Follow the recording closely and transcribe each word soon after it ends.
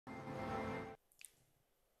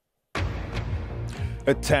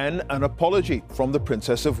At 10, an apology from the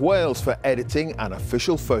Princess of Wales for editing an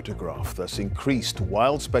official photograph, thus increased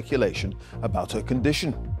wild speculation about her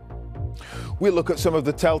condition. We'll look at some of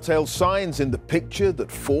the telltale signs in the picture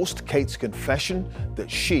that forced Kate's confession that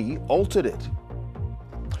she altered it.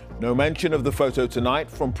 No mention of the photo tonight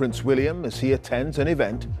from Prince William as he attends an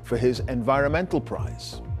event for his environmental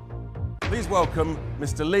prize. Please welcome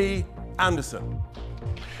Mr. Lee Anderson.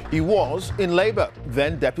 He was in Labour,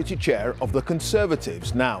 then Deputy Chair of the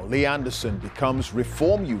Conservatives. Now Lee Anderson becomes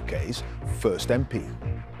Reform UK's first MP.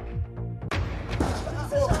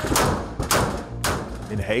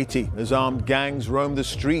 In Haiti, as armed gangs roam the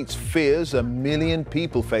streets, fears 1 million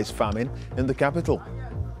people face famine in the capital.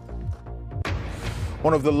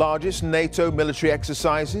 One of the largest NATO military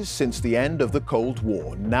exercises since the end of the Cold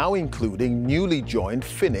War, now including newly joined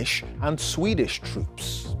Finnish and Swedish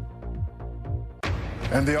troops.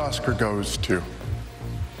 And the Oscar goes to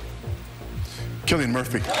Cillian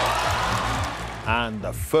Murphy. And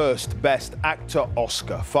the first Best Actor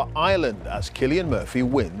Oscar for Ireland as Cillian Murphy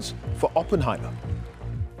wins for Oppenheimer.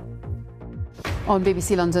 On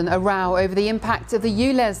BBC London, a row over the impact of the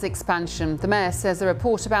ULEZ expansion. The Mayor says the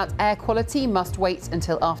report about air quality must wait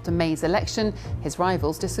until after May's election. His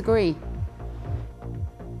rivals disagree.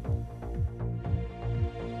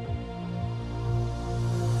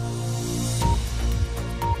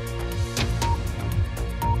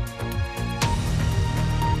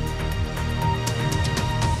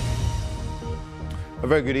 A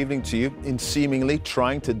very good evening to you. In seemingly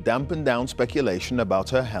trying to dampen down speculation about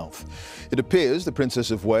her health, it appears the Princess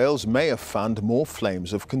of Wales may have fanned more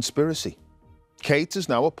flames of conspiracy. Kate has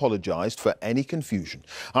now apologised for any confusion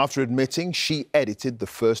after admitting she edited the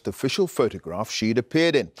first official photograph she'd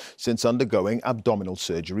appeared in since undergoing abdominal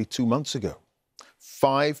surgery 2 months ago.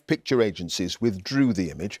 5 picture agencies withdrew the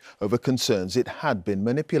image over concerns it had been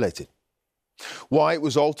manipulated. Why it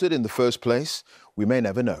was altered in the first place, we may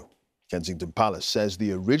never know. Kensington Palace says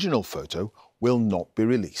the original photo will not be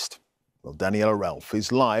released. Well, Daniela Ralph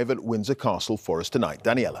is live at Windsor Castle for us tonight.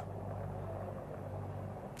 Daniela.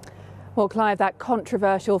 Well, Clive, that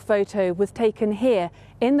controversial photo was taken here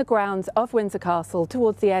in the grounds of Windsor Castle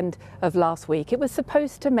towards the end of last week. It was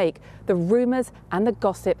supposed to make the rumours and the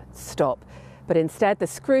gossip stop. But instead, the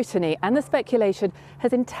scrutiny and the speculation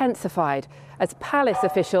has intensified as palace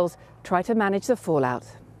officials try to manage the fallout.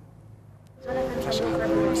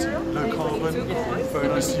 No carbon, very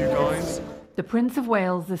nice to you guys. The Prince of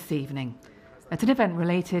Wales this evening at an event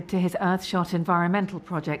related to his Earthshot environmental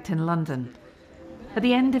project in London. At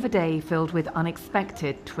the end of a day filled with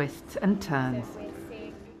unexpected twists and turns.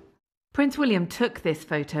 Prince William took this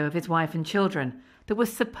photo of his wife and children that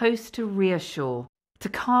was supposed to reassure, to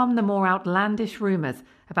calm the more outlandish rumours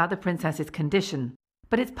about the princess's condition,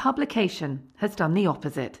 but its publication has done the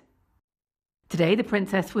opposite. Today, the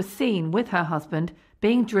princess was seen with her husband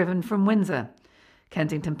being driven from Windsor.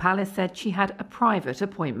 Kensington Palace said she had a private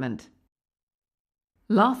appointment.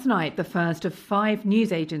 Last night, the first of 5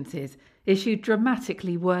 news agencies issued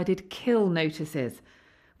dramatically worded kill notices,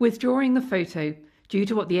 withdrawing the photo due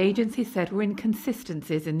to what the agency said were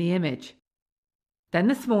inconsistencies in the image. Then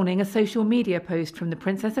this morning, a social media post from the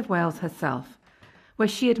Princess of Wales herself, where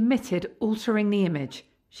she admitted altering the image.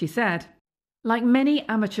 She said, "Like many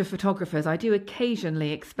amateur photographers, I do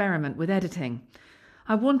occasionally experiment with editing.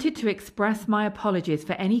 I wanted to express my apologies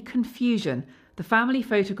for any confusion the family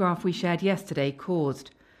photograph we shared yesterday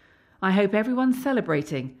caused. I hope everyone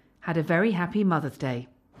celebrating had a very happy Mother's Day."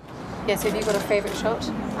 Yes, have you got a favourite shot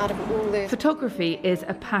out of all the... Photography is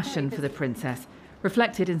a passion for the princess,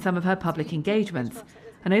 reflected in some of her public engagements.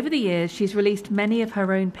 And over the years, she's released many of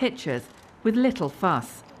her own pictures with little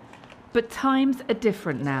fuss. But times are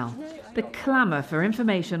different now. The clamour for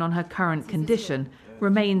information on her current condition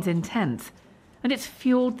remains intense, and it's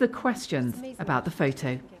fuelled the questions about the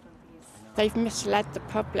photo. They've misled the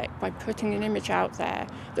public by putting an image out there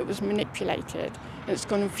that was manipulated. It's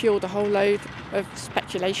gone and fuelled a whole load of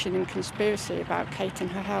speculation and conspiracy about Kate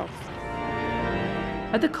and her health.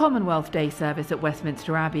 At the Commonwealth Day service at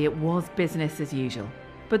Westminster Abbey, it was business as usual.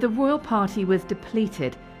 But the royal party was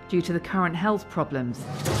depleted due to the current health problems.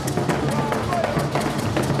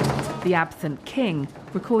 The absent king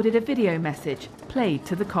recorded a video message played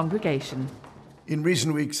to the congregation. In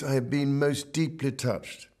recent weeks, I have been most deeply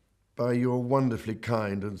touched by your wonderfully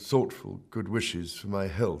kind and thoughtful good wishes for my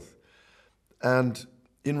health, and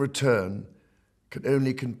in return, can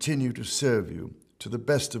only continue to serve you to the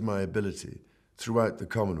best of my ability throughout the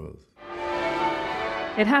Commonwealth.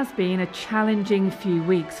 It has been a challenging few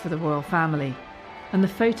weeks for the royal family, and the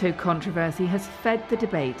photo controversy has fed the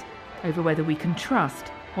debate over whether we can trust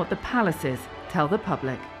what the palaces tell the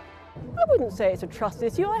public. I wouldn't say it's a trust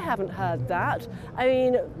issue. I haven't heard that. I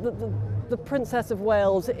mean, the Princess of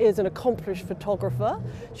Wales is an accomplished photographer.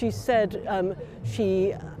 She said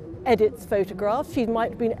she edits photographs. She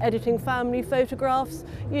might have been editing family photographs,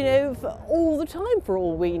 you know, all the time for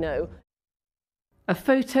all we know. A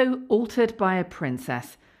photo altered by a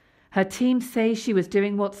princess. Her team say she was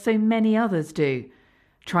doing what so many others do,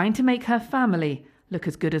 trying to make her family look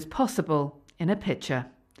as good as possible in a picture.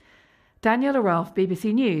 Daniela Ralph,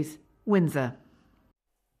 BBC News, Windsor.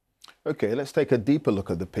 OK, let's take a deeper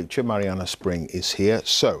look at the picture. Mariana Spring is here.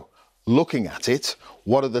 So, looking at it,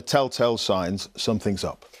 what are the telltale signs something's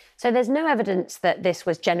up? So there's no evidence that this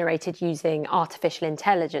was generated using artificial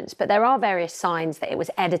intelligence, but there are various signs that it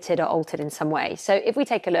was edited or altered in some way. So if we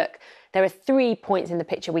take a look, there are 3 points in the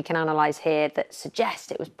picture we can analyse here that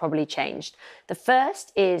suggest it was probably changed. The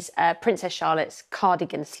first is Princess Charlotte's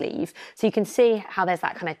cardigan sleeve. So you can see how there's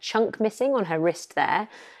that kind of chunk missing on her wrist there.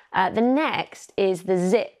 The next is the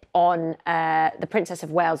zip on the Princess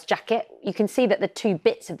of Wales jacket. You can see that the 2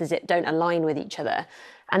 bits of the zip don't align with each other.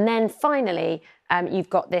 And then finally, you've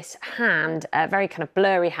got this hand, a very kind of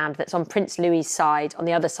blurry hand that's on Prince Louis's side, on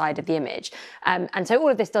the other side of the image. And so all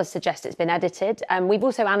of this does suggest it's been edited. We've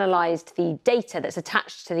also analysed the data that's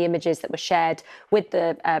attached to the images that were shared with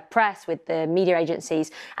the press, with the media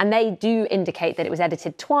agencies, and they do indicate that it was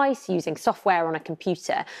edited twice using software on a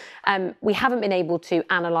computer. We haven't been able to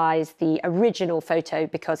analyse the original photo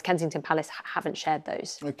because Kensington Palace haven't shared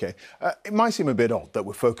those. OK. It might seem a bit odd that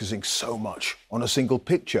we're focusing so much on a single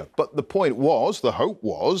picture, but the point was, the hope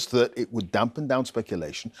was, that it would dampen down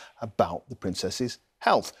speculation about the princess's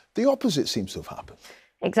health. The opposite seems to have happened.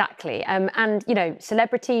 Exactly. And, you know,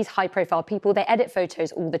 celebrities, high-profile people, they edit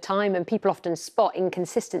photos all the time and people often spot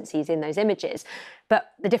inconsistencies in those images.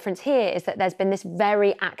 But the difference here is that there's been this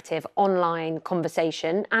very active online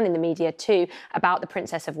conversation, and in the media too, about the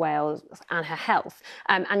Princess of Wales and her health.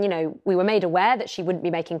 And, you know, we were made aware that she wouldn't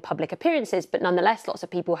be making public appearances, but nonetheless, lots of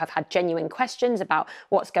people have had genuine questions about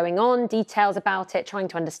what's going on, details about it, trying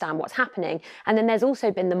to understand what's happening. And then there's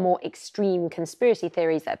also been the more extreme conspiracy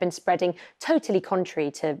theories that have been spreading totally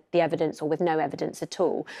contrary to the evidence or with no evidence at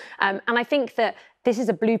all. And I think that this is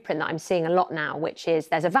a blueprint that I'm seeing a lot now, which is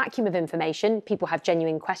there's a vacuum of information. People have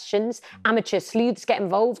genuine questions. Amateur sleuths get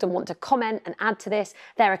involved and want to comment and add to this.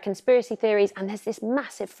 There are conspiracy theories, and there's this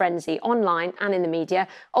massive frenzy online and in the media,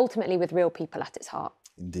 ultimately with real people at its heart.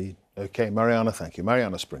 Indeed. OK, Mariana, thank you.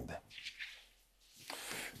 Mariana Spring there.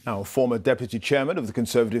 Now, former Deputy Chairman of the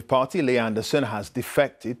Conservative Party, Lee Anderson, has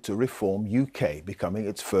defected to Reform UK, becoming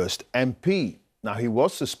its first MP. Now, he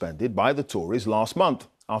was suspended by the Tories last month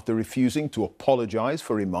after refusing to apologise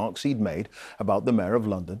for remarks he'd made about the Mayor of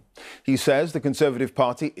London. He says the Conservative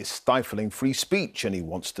Party is stifling free speech and he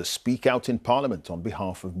wants to speak out in Parliament on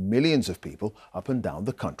behalf of millions of people up and down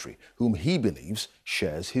the country, whom he believes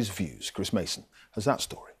shares his views. Chris Mason has that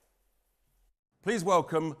story. Please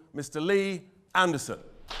welcome Mr. Lee Anderson.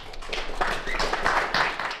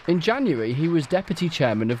 In January, he was deputy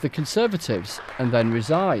chairman of the Conservatives and then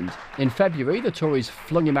resigned. In February, the Tories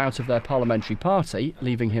flung him out of their parliamentary party,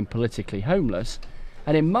 leaving him politically homeless.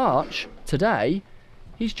 And in March, today,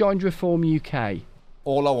 he's joined Reform UK.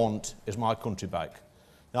 All I want is my country back.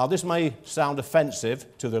 Now, this may sound offensive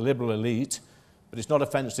to the Liberal elite, but it's not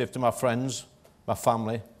offensive to my friends, my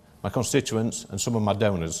family, my constituents and some of my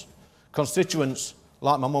donors. Constituents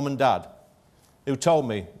like my mum and dad, who told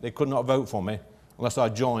me they could not vote for me unless I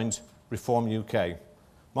joined Reform UK.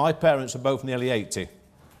 My parents are both nearly 80,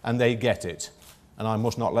 and they get it, and I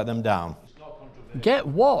must not let them down. Get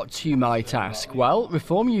what, you might ask? Well,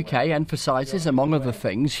 Reform UK emphasises, among other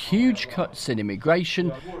things, huge cuts in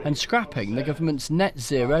immigration and scrapping the government's net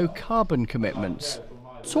zero carbon commitments.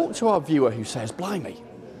 Talk to our viewer who says, blimey,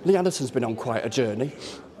 Lee Anderson's been on quite a journey,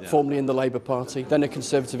 formerly in the Labour Party, then a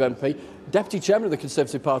Conservative MP, Deputy Chairman of the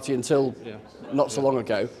Conservative Party until not so long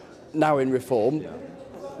ago, now in Reform.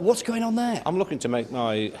 What's going on there? I'm looking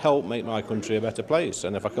to help make my country a better place,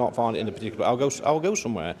 and if I can't find it in a particular, I'll go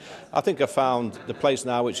somewhere. I think I found the place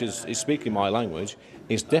now which is speaking my language.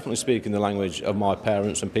 It's definitely speaking the language of my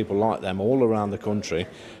parents and people like them all around the country.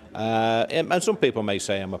 And some people may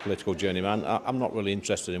say I'm a political journeyman. I'm not really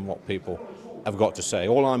interested in what people have got to say.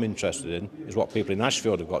 All I'm interested in is what people in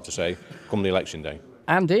Ashfield have got to say come the election day.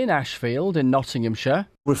 And in Ashfield, in Nottinghamshire.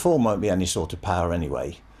 Reform won't be any sort of power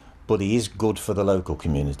anyway, but he is good for the local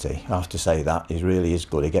community. I have to say that. He really is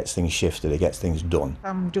good. He gets things shifted, he gets things done.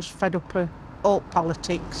 I'm just fed up with all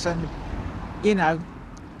politics and, you know,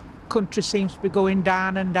 country seems to be going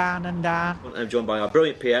down and down and down. I'm joined by our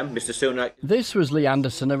brilliant PM, Mr Sunak. This was Lee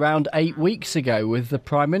Anderson around 8 weeks ago with the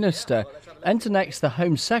Prime Minister. Enter next the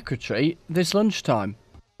Home Secretary this lunchtime.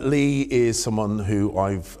 Lee is someone who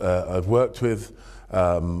I've worked with.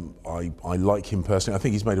 I like him personally. I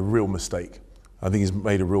think he's made a real mistake.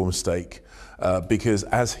 Because,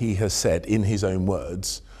 as he has said in his own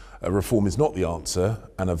words, reform is not the answer,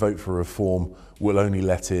 and a vote for reform will only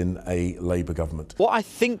let in a Labour government. What I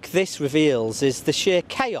think this reveals is the sheer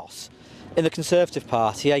chaos in the Conservative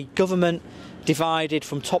Party, a government divided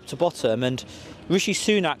from top to bottom, and Rishi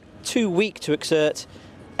Sunak too weak to exert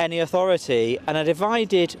any authority, and a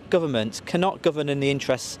divided government cannot govern in the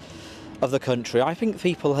interests of the country. I think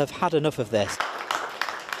people have had enough of this.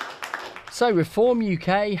 So Reform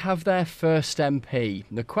UK have their first MP.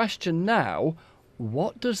 The question now,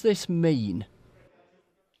 what does this mean?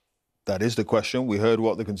 That is the question. We heard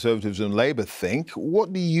what the Conservatives and Labour think.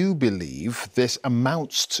 What do you believe this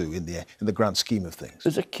amounts to in the grand scheme of things?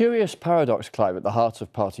 There's a curious paradox, Clive, at the heart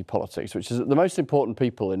of party politics, which is that the most important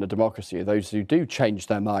people in a democracy are those who do change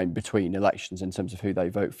their mind between elections in terms of who they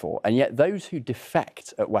vote for. And yet those who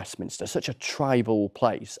defect at Westminster, such a tribal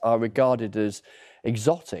place, are regarded as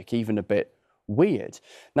exotic, even a bit weird.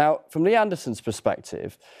 Now, from Lee Anderson's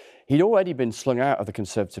perspective, he'd already been slung out of the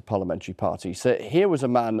Conservative Parliamentary Party, so here was a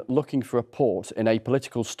man looking for a port in a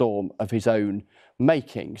political storm of his own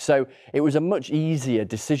making. So it was a much easier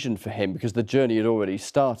decision for him because the journey had already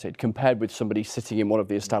started, compared with somebody sitting in one of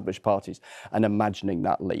the established parties and imagining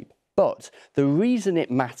that leap. But the reason it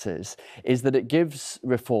matters is that it gives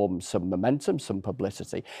reform some momentum, some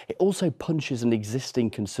publicity. It also punches an existing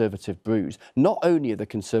Conservative bruise. Not only are the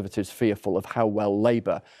Conservatives fearful of how well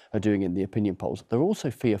Labour are doing in the opinion polls, they're also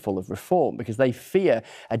fearful of reform because they fear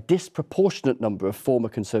a disproportionate number of former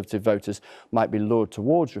Conservative voters might be lured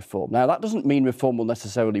towards reform. Now, that doesn't mean reform will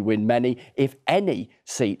necessarily win many, if any,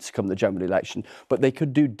 seats come the general election, but they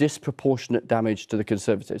could do disproportionate damage to the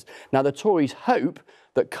Conservatives. Now, the Tories hope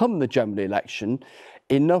that come the general election,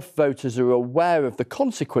 enough voters are aware of the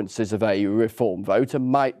consequences of a reform vote and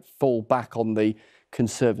might fall back on the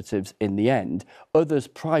Conservatives in the end. Others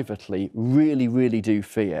privately really do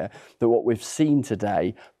fear that what we've seen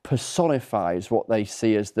today personifies what they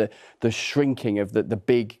see as the shrinking of the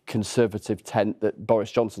big Conservative tent that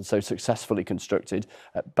Boris Johnson so successfully constructed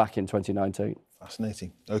back in 2019.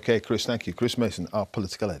 Fascinating. OK, Chris, thank you. Chris Mason, our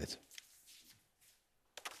political editor.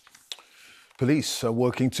 Police are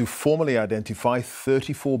working to formally identify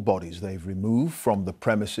 34 bodies they've removed from the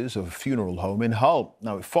premises of a funeral home in Hull.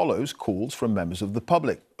 Now, it follows calls from members of the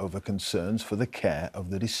public over concerns for the care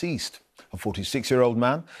of the deceased. A 46-year-old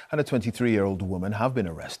man and a 23-year-old woman have been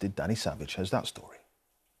arrested. Danny Savage has that story.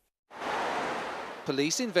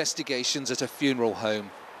 Police investigations at a funeral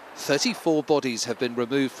home. 34 bodies have been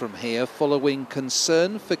removed from here following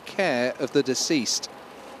concern for care of the deceased.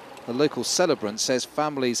 The local celebrant says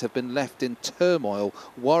families have been left in turmoil,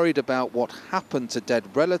 worried about what happened to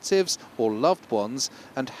dead relatives or loved ones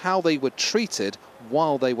and how they were treated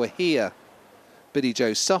while they were here. Billy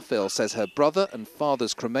Jo Suffield says her brother and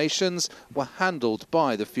father's cremations were handled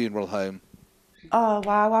by the funeral home. Oh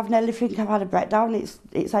wow, I've nearly think I've had a breakdown.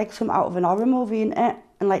 It's like something out of an horror movie, isn't it?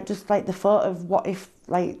 And just the thought of what if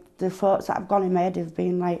the thoughts that have gone in my head have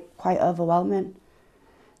been quite overwhelming.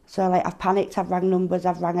 So I've panicked, I've rang numbers,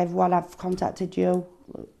 I've rang everyone, I've contacted you.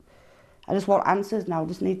 I just want answers now, I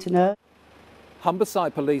just need to know.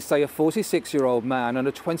 Humberside police say a 46-year-old man and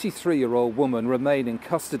a 23-year-old woman remain in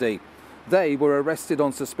custody. They were arrested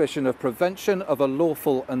on suspicion of prevention of a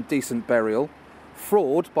lawful and decent burial,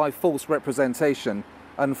 fraud by false representation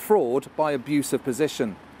and fraud by abuse of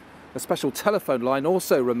position. A special telephone line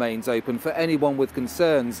also remains open for anyone with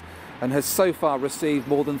concerns and has so far received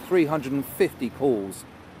more than 350 calls.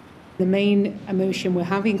 The main emotion we're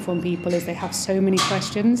having from people is they have so many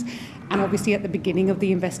questions, and obviously at the beginning of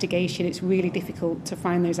the investigation it's really difficult to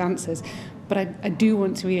find those answers. But I do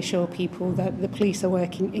want to reassure people that the police are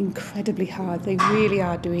working incredibly hard. They really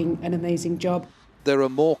are doing an amazing job. There are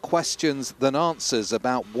more questions than answers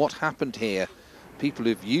about what happened here. People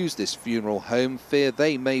who've used this funeral home fear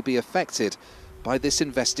they may be affected by this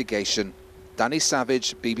investigation. Danny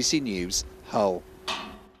Savage, BBC News, Hull.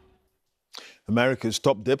 America's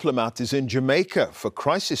top diplomat is in Jamaica for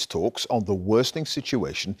crisis talks on the worsening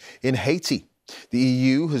situation in Haiti. The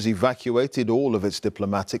EU has evacuated all of its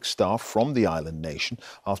diplomatic staff from the island nation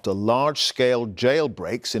after large-scale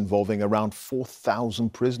jailbreaks involving around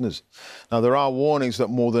 4,000 prisoners. Now, there are warnings that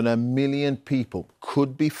more than 1 million people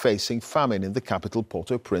could be facing famine in the capital,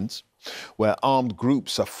 Port-au-Prince, where armed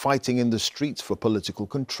groups are fighting in the streets for political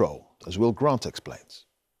control, as Will Grant explains.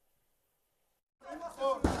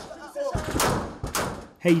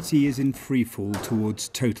 Haiti is in freefall towards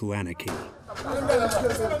total anarchy.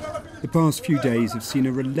 The past few days have seen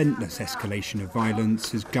a relentless escalation of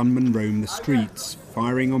violence as gunmen roam the streets,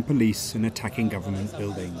 firing on police and attacking government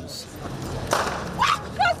buildings.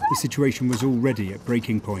 The situation was already at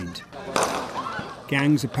breaking point.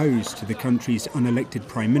 Gangs opposed to the country's unelected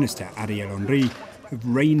Prime Minister, Ariel Henry, have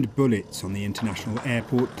rained bullets on the international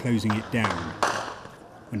airport, closing it down.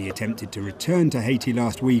 When he attempted to return to Haiti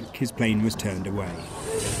last week, his plane was turned away.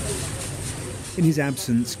 In his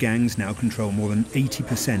absence, gangs now control more than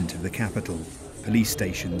 80% of the capital. Police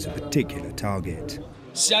stations a particular target.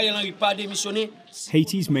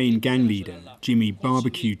 Haiti's main gang leader, Jimmy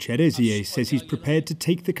Barbecue Cherezier, says he's prepared to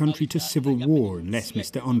take the country to civil war unless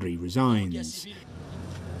Mr. Henry resigns.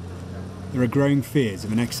 There are growing fears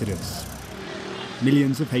of an exodus.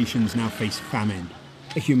 Millions of Haitians now face famine,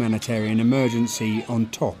 a humanitarian emergency on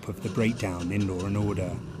top of the breakdown in law and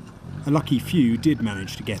order. A lucky few did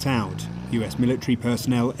manage to get out. US military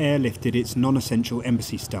personnel airlifted its non-essential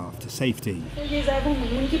embassy staff to safety.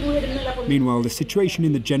 Meanwhile, the situation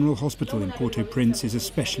in the General Hospital in Port-au-Prince is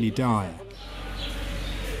especially dire.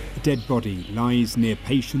 A dead body lies near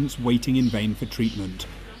patients waiting in vain for treatment,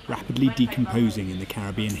 rapidly decomposing in the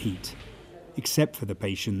Caribbean heat. Except for the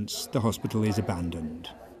patients, the hospital is abandoned.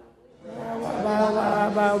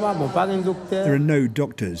 There are no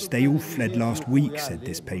doctors. They all fled last week, said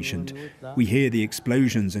this patient. We hear the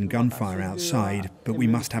explosions and gunfire outside, but we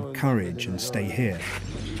must have courage and stay here.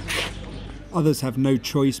 Others have no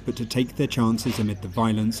choice but to take their chances amid the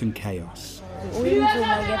violence and chaos.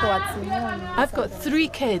 I've got 3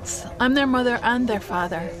 kids. I'm their mother and their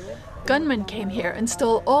father. Gunmen came here and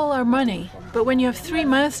stole all our money. But when you have 3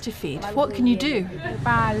 mouths to feed, what can you do?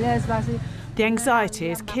 The anxiety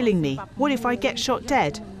is killing me. What if I get shot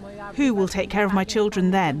dead? Who will take care of my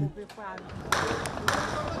children then?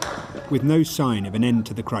 With no sign of an end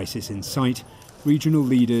to the crisis in sight, regional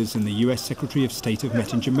leaders and the US Secretary of State have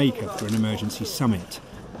met in Jamaica for an emergency summit.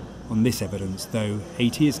 On this evidence, though,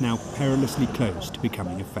 Haiti is now perilously close to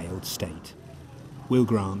becoming a failed state. Will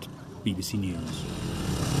Grant, BBC News.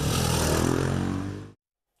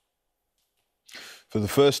 For the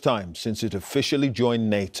first time since it officially joined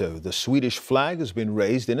NATO, the Swedish flag has been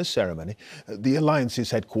raised in a ceremony at the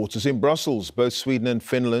alliance's headquarters in Brussels. Both Sweden and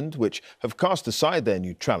Finland, which have cast aside their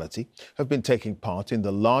neutrality, have been taking part in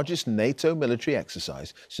the largest NATO military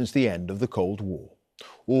exercise since the end of the Cold War.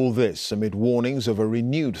 All this amid warnings of a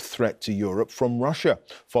renewed threat to Europe from Russia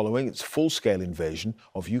following its full-scale invasion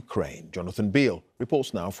of Ukraine. Jonathan Beale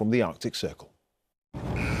reports now from the Arctic Circle.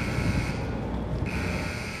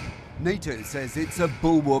 NATO says it's a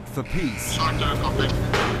bulwark for peace,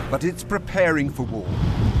 but it's preparing for war.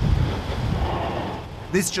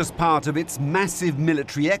 This is just part of its massive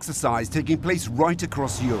military exercise taking place right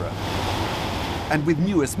across Europe. And with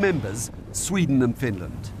newest members, Sweden and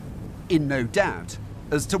Finland, in no doubt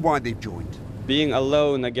as to why they've joined. Being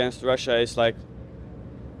alone against Russia is like,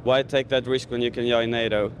 why take that risk when you can join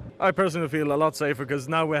NATO? I personally feel a lot safer because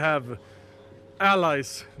now we have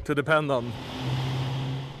allies to depend on.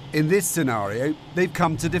 In this scenario, they've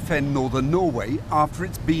come to defend northern Norway after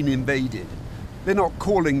it's been invaded. They're not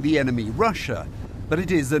calling the enemy Russia, but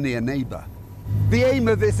it is a near neighbour. The aim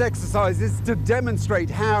of this exercise is to demonstrate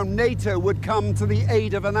how NATO would come to the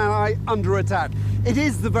aid of an ally under attack. It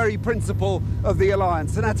is the very principle of the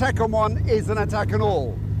alliance. An attack on one is an attack on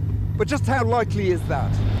all. But just how likely is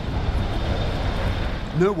that?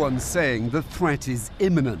 No one's saying the threat is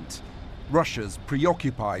imminent. Russia's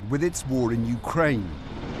preoccupied with its war in Ukraine.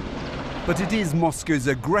 But it is Moscow's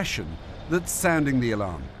aggression that's sounding the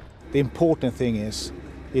alarm. The important thing is,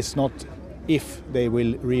 it's not if they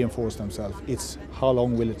will reinforce themselves, it's how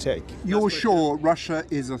long will it take. You're sure Russia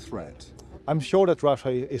is a threat? I'm sure that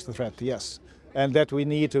Russia is the threat, yes. And that we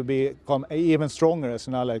need to become even stronger as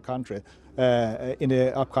an allied country in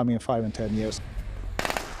the upcoming 5 and 10 years.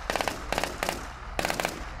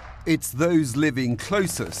 It's those living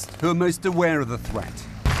closest who are most aware of the threat.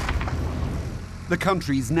 The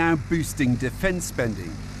country's now boosting defence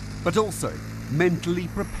spending, but also mentally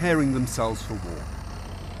preparing themselves for war.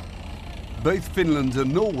 Both Finland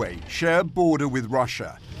and Norway share a border with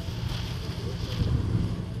Russia.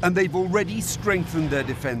 And they've already strengthened their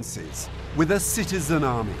defences with a citizen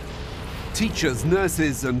army. Teachers,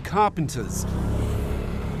 nurses and carpenters.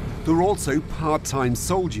 They're also part-time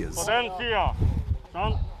soldiers.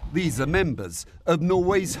 These are members of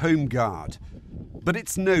Norway's Home Guard. But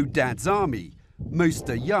it's no dad's army. Most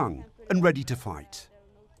are young and ready to fight.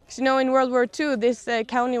 You know, in World War II, this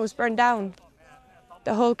county was burned down,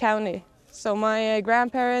 the whole county. So my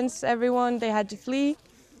grandparents, everyone, they had to flee.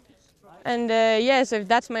 And yeah, so if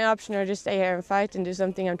that's my option, or just stay here and fight and do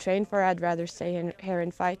something I'm trained for, I'd rather stay here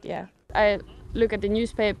and fight, yeah. I look at the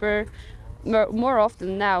newspaper more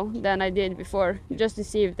often now than I did before, just to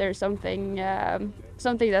see if there's something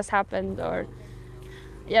that's happened, or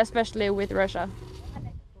especially with Russia.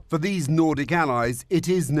 For these Nordic allies, it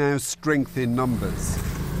is now strength in numbers.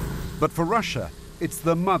 But for Russia, it's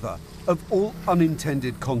the mother of all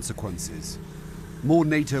unintended consequences. More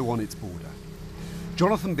NATO on its border.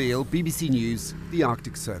 Jonathan Beale, BBC News, the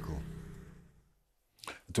Arctic Circle.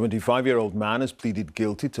 A 25-year-old man has pleaded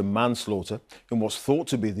guilty to manslaughter in what's thought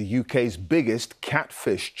to be the UK's biggest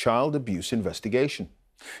catfish child abuse investigation.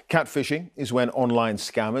 Catfishing is when online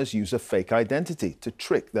scammers use a fake identity to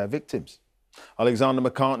trick their victims. Alexander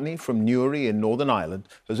McCartney from Newry in Northern Ireland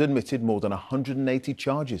has admitted more than 180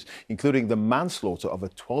 charges, including the manslaughter of a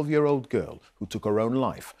 12-year-old girl who took her own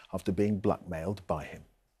life after being blackmailed by him.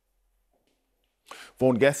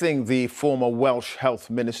 Vaughan Gething, the former Welsh Health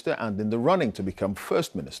Minister and in the running to become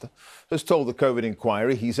First Minister, has told the COVID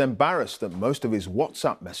inquiry he's embarrassed that most of his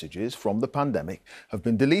WhatsApp messages from the pandemic have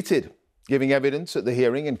been deleted. Giving evidence at the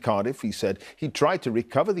hearing in Cardiff, he said he tried to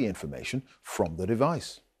recover the information from the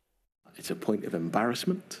device. It's a point of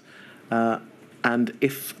embarrassment, and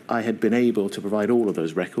if I had been able to provide all of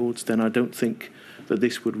those records, then I don't think that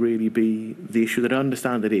this would really be the issue that I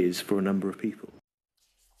understand it is for a number of people.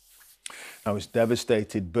 Now, it's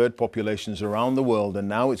devastated bird populations around the world, and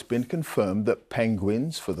now it's been confirmed that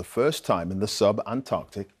penguins, for the first time in the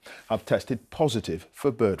sub-Antarctic, have tested positive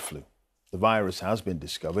for bird flu. The virus has been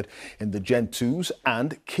discovered in the gentoos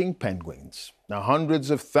and king penguins. Now, hundreds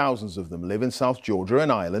of thousands of them live in South Georgia, an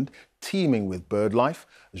island teeming with bird life,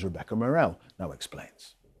 as Rebecca Morell now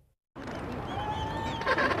explains.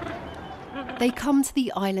 They come to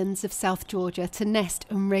the islands of South Georgia to nest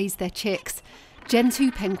and raise their chicks.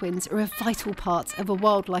 Gentoo penguins are a vital part of a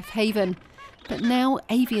wildlife haven. But now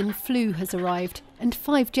avian flu has arrived and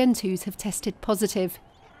 5 gentoos have tested positive.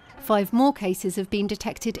 5 more cases have been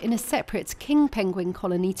detected in a separate king penguin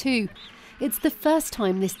colony too. It's the first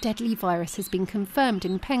time this deadly virus has been confirmed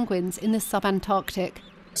in penguins in the sub-Antarctic.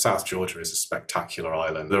 South Georgia is a spectacular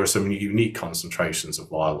island. There are some unique concentrations of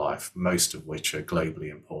wildlife, most of which are globally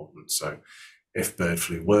important. So if bird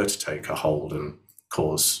flu were to take a hold and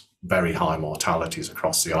cause very high mortalities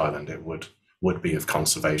across the island, it would be of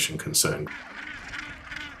conservation concern.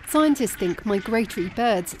 Scientists think migratory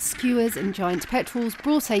birds, skuas and giant petrels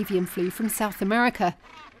brought avian flu from South America.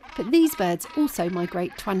 But these birds also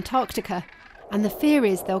migrate to Antarctica. And the fear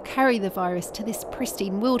is they'll carry the virus to this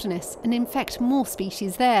pristine wilderness and infect more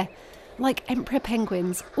species there, like emperor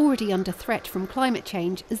penguins already under threat from climate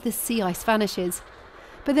change as the sea ice vanishes.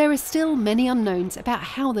 But there are still many unknowns about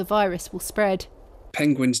how the virus will spread.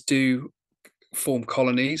 Penguins do form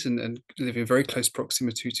colonies and live in very close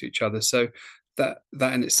proximity to each other, so that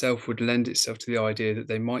in itself would lend itself to the idea that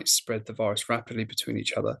they might spread the virus rapidly between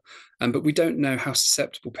each other. But we don't know how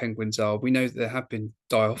susceptible penguins are. We know that there have been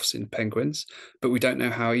die-offs in penguins, but we don't know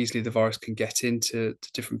how easily the virus can get into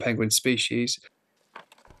different penguin species.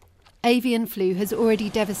 Avian flu has already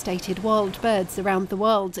devastated wild birds around the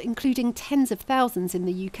world, including tens of thousands in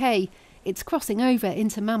the UK. It's crossing over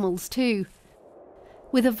into mammals too.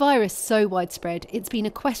 With a virus so widespread, it's been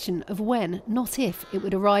a question of when, not if, it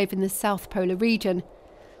would arrive in the South Polar region.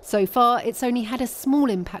 So far, it's only had a small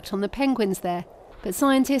impact on the penguins there, but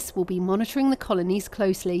scientists will be monitoring the colonies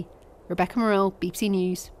closely. Rebecca Morell, BBC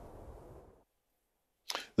News.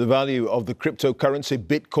 The value of the cryptocurrency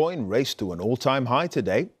Bitcoin raced to an all-time high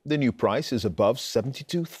today. The new price is above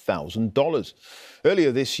 $72,000.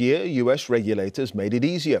 Earlier this year, US regulators made it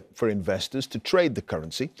easier for investors to trade the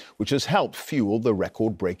currency, which has helped fuel the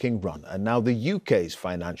record-breaking run. And now the UK's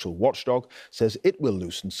financial watchdog says it will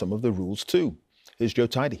loosen some of the rules too. Here's Joe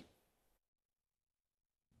Tidy.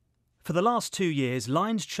 For the last 2 years,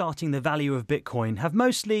 lines charting the value of Bitcoin have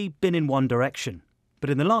mostly been in one direction. But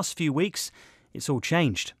in the last few weeks, it's all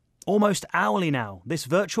changed. Almost hourly now, this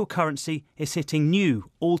virtual currency is hitting new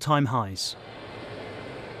all-time highs.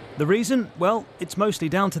 The reason? Well, it's mostly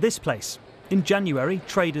down to this place. In January,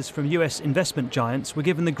 traders from US investment giants were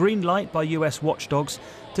given the green light by US watchdogs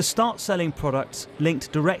to start selling products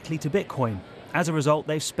linked directly to Bitcoin. As a result,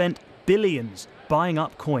 they've spent billions buying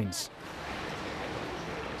up coins.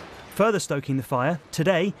 Further stoking the fire,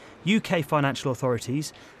 today, UK financial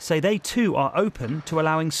authorities say they too are open to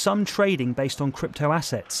allowing some trading based on crypto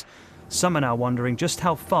assets. Some are now wondering just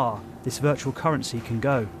how far this virtual currency can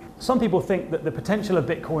go. Some people think that the potential of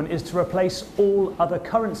Bitcoin is to replace all other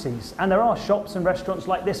currencies, and there are shops and restaurants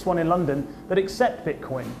like this one in London that accept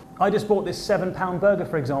Bitcoin. I just bought this £7 burger,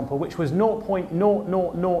 for example, which was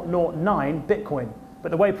 0.00009 Bitcoin.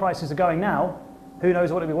 But the way prices are going now, who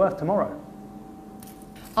knows what it'll be worth tomorrow?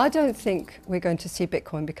 I don't think we're going to see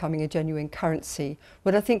Bitcoin becoming a genuine currency.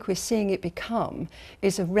 What I think we're seeing it become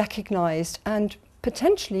is a recognised and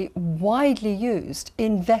potentially widely used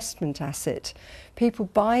investment asset. People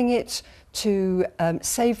buying it to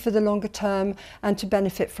save for the longer term and to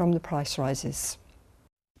benefit from the price rises.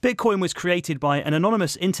 Bitcoin was created by an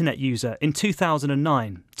anonymous internet user in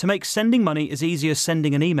 2009 to make sending money as easy as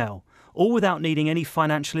sending an email, all without needing any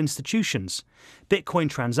financial institutions. Bitcoin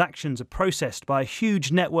transactions are processed by a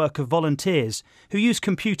huge network of volunteers who use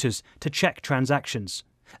computers to check transactions.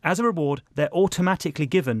 As a reward, they're automatically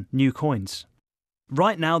given new coins.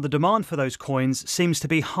 Right now, the demand for those coins seems to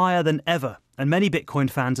be higher than ever, and many Bitcoin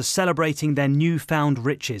fans are celebrating their newfound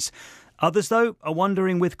riches. Others, though, are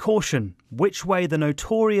wondering with caution which way the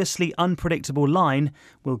notoriously unpredictable line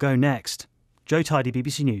will go next. Joe Tidy,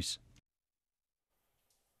 BBC News.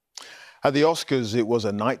 At the Oscars, it was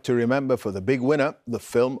a night to remember for the big winner, the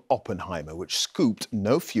film Oppenheimer, which scooped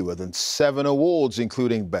no fewer than 7 awards,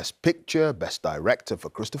 including Best Picture, Best Director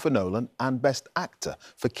for Christopher Nolan, and Best Actor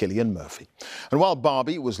for Cillian Murphy. And while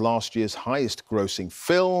Barbie was last year's highest-grossing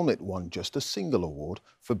film, it won just a single award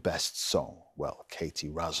for Best Song. Well,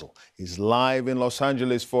 Katie Razzle is live in Los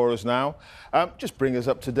Angeles for us now. Just bring us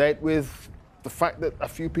up to date with the fact that a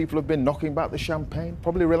few people have been knocking back the champagne,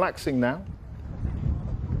 probably relaxing now.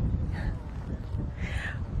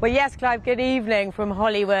 Well, yes, Clive, good evening from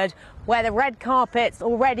Hollywood, where the red carpet's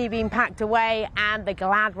already been packed away and the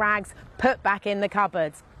glad rags put back in the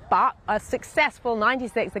cupboards. But a successful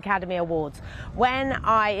 96th Academy Awards. When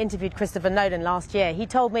I interviewed Christopher Nolan last year, he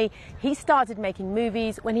told me he started making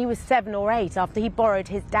movies when he was 7 or 8 after he borrowed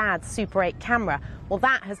his dad's Super 8 camera. Well,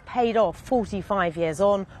 that has paid off 45 years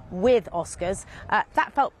on with Oscars.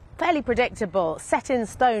 That felt fairly predictable, set in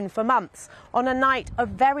stone for months, on a night of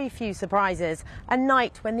very few surprises, a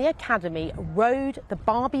night when the Academy rode the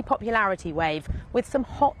Barbie popularity wave with some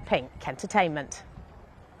hot pink entertainment.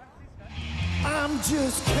 I'm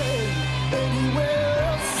just kidding, anywhere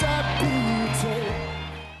else I'd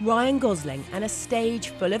be. Ryan Gosling and a stage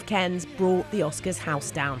full of Kens brought the Oscars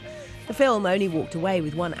house down. The film only walked away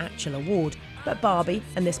with 1 actual award, but Barbie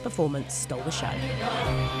and this performance stole the show.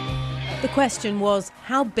 The question was,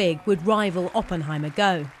 how big would rival Oppenheimer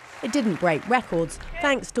go? It didn't break records,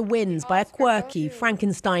 thanks to wins by a quirky,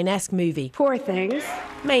 Frankenstein-esque movie. Poor things.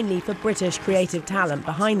 Mainly for British creative talent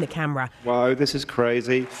behind the camera. Wow, this is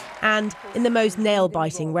crazy. And in the most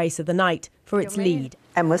nail-biting race of the night, for its lead,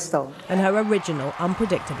 Emma Stone. and her original,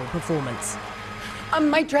 unpredictable performance.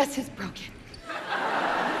 My dress is broken.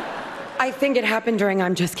 I think it happened during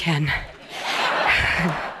I'm Just Ken.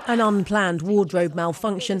 An unplanned wardrobe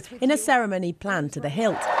malfunction in a ceremony planned to the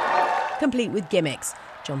hilt, complete with gimmicks.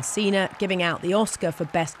 John Cena giving out the Oscar for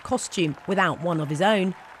Best Costume without one of his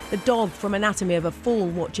own, the dog from Anatomy of a Fall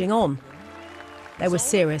watching on. There were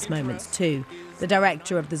serious moments too. The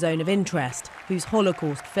director of The Zone of Interest, whose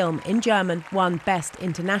Holocaust film in German won Best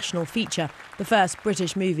International Feature, the first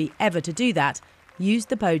British movie ever to do that, used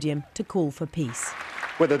the podium to call for peace.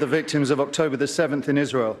 Whether the victims of October the 7th in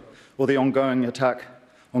Israel or the ongoing attack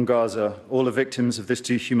on Gaza, all are victims of this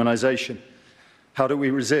dehumanization. How do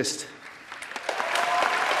we resist?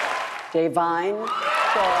 Divine.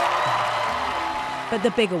 But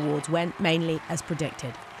the big awards went mainly as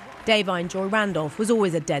predicted. Davine Joy Randolph was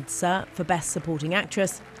always a dead cert for Best Supporting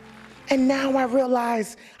Actress. And now I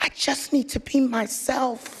realize I just need to be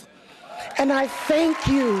myself. And I thank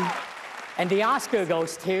you. And the Oscar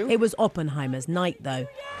goes to... It was Oppenheimer's night, though.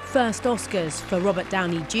 First Oscars for Robert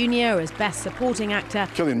Downey Jr. as Best Supporting Actor.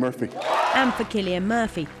 Cillian Murphy. And for Cillian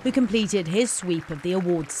Murphy, who completed his sweep of the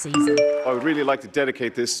awards season. I would really like to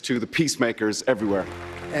dedicate this to the peacemakers everywhere.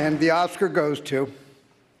 And the Oscar goes to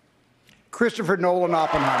Christopher Nolan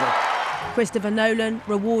Oppenheimer. Christopher Nolan,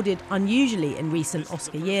 rewarded unusually in recent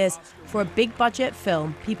Oscar years for a big-budget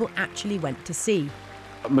film people actually went to see.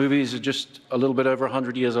 Movies are just a little bit over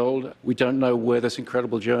 100 years old. We don't know where this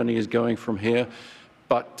incredible journey is going from here,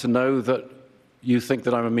 but to know that you think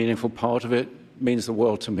that I'm a meaningful part of it means the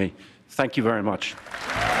world to me. Thank you very much.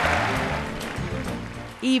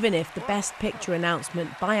 Even if the Best Picture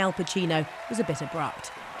announcement by Al Pacino was a bit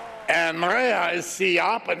abrupt. And may I see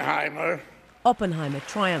Oppenheimer? Oppenheimer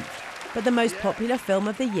triumphed, but the most popular film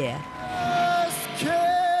of the year,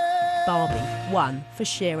 Barbie, won for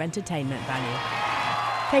sheer entertainment value.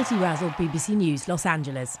 Katie Razzle, BBC News, Los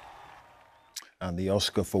Angeles. And the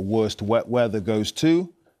Oscar for worst wet weather goes to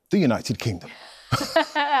the United Kingdom.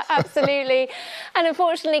 Absolutely. And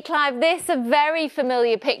unfortunately, Clive, this is a very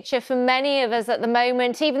familiar picture for many of us at the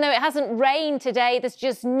moment. Even though it hasn't rained today, there's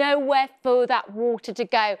just nowhere for that water to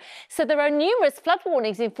go. So there are numerous flood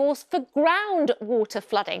warnings in force for groundwater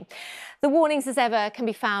flooding. The warnings, as ever, can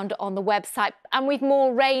be found on the website. And with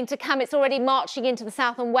more rain to come, it's already marching into the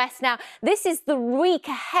south and west now. This is the week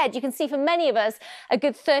ahead. You can see for many of us, a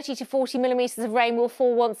good 30 to 40 millimetres of rain will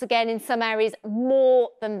fall once again in some areas, more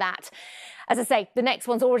than that. As I say, the next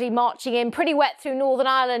one's already marching in, pretty wet through Northern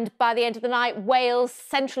Ireland by the end of the night, Wales,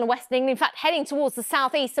 central and western England. In fact, heading towards the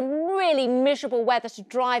southeast, some really miserable weather to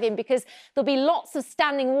drive in because there'll be lots of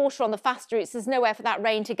standing water on the fast routes. There's nowhere for that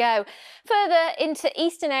rain to go. Further into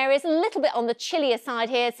eastern areas, a little bit on the chillier side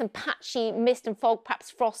here, some patchy mist and fog,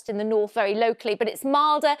 perhaps frost in the north very locally, but it's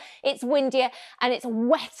milder, it's windier and it's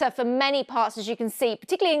wetter for many parts, as you can see,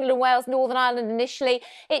 particularly England and Wales, Northern Ireland initially.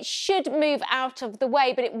 It should move out of the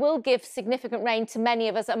way, but it will give significant rain to many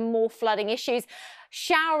of us and more flooding issues.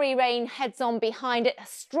 Showery rain heads on behind it, a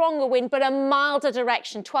stronger wind, but a milder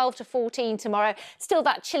direction, 12 to 14 tomorrow. Still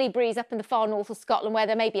that chilly breeze up in the far north of Scotland where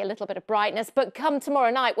there may be a little bit of brightness, but come tomorrow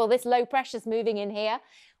night, well, this low pressure's moving in here.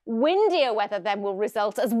 Windier weather then will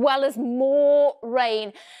result, as well as more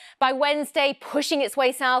rain. By Wednesday, pushing its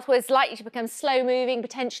way southwards, likely to become slow moving,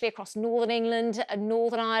 potentially across northern England and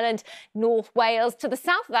Northern Ireland, North Wales. To the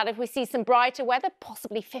south of that, if we see some brighter weather,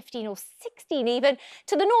 possibly 15 or 16 even.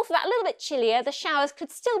 To the north of that, a little bit chillier. The showers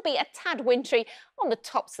could still be a tad wintry on the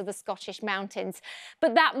tops of the Scottish mountains.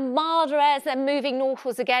 But that milder air is then moving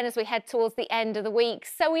northwards again as we head towards the end of the week.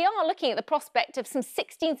 So we are looking at the prospect of some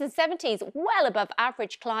 16s and 17s, well above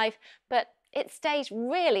average, Clive, but it stays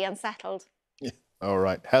really unsettled. Yeah. All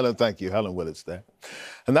right. Helen, thank you. Helen Willits there.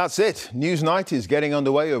 And that's it. Newsnight is getting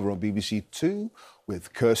underway over on BBC Two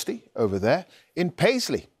with Kirsty over there in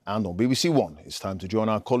Paisley. And on BBC One, it's time to join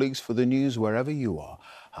our colleagues for the news wherever you are.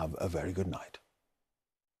 Have a very good night.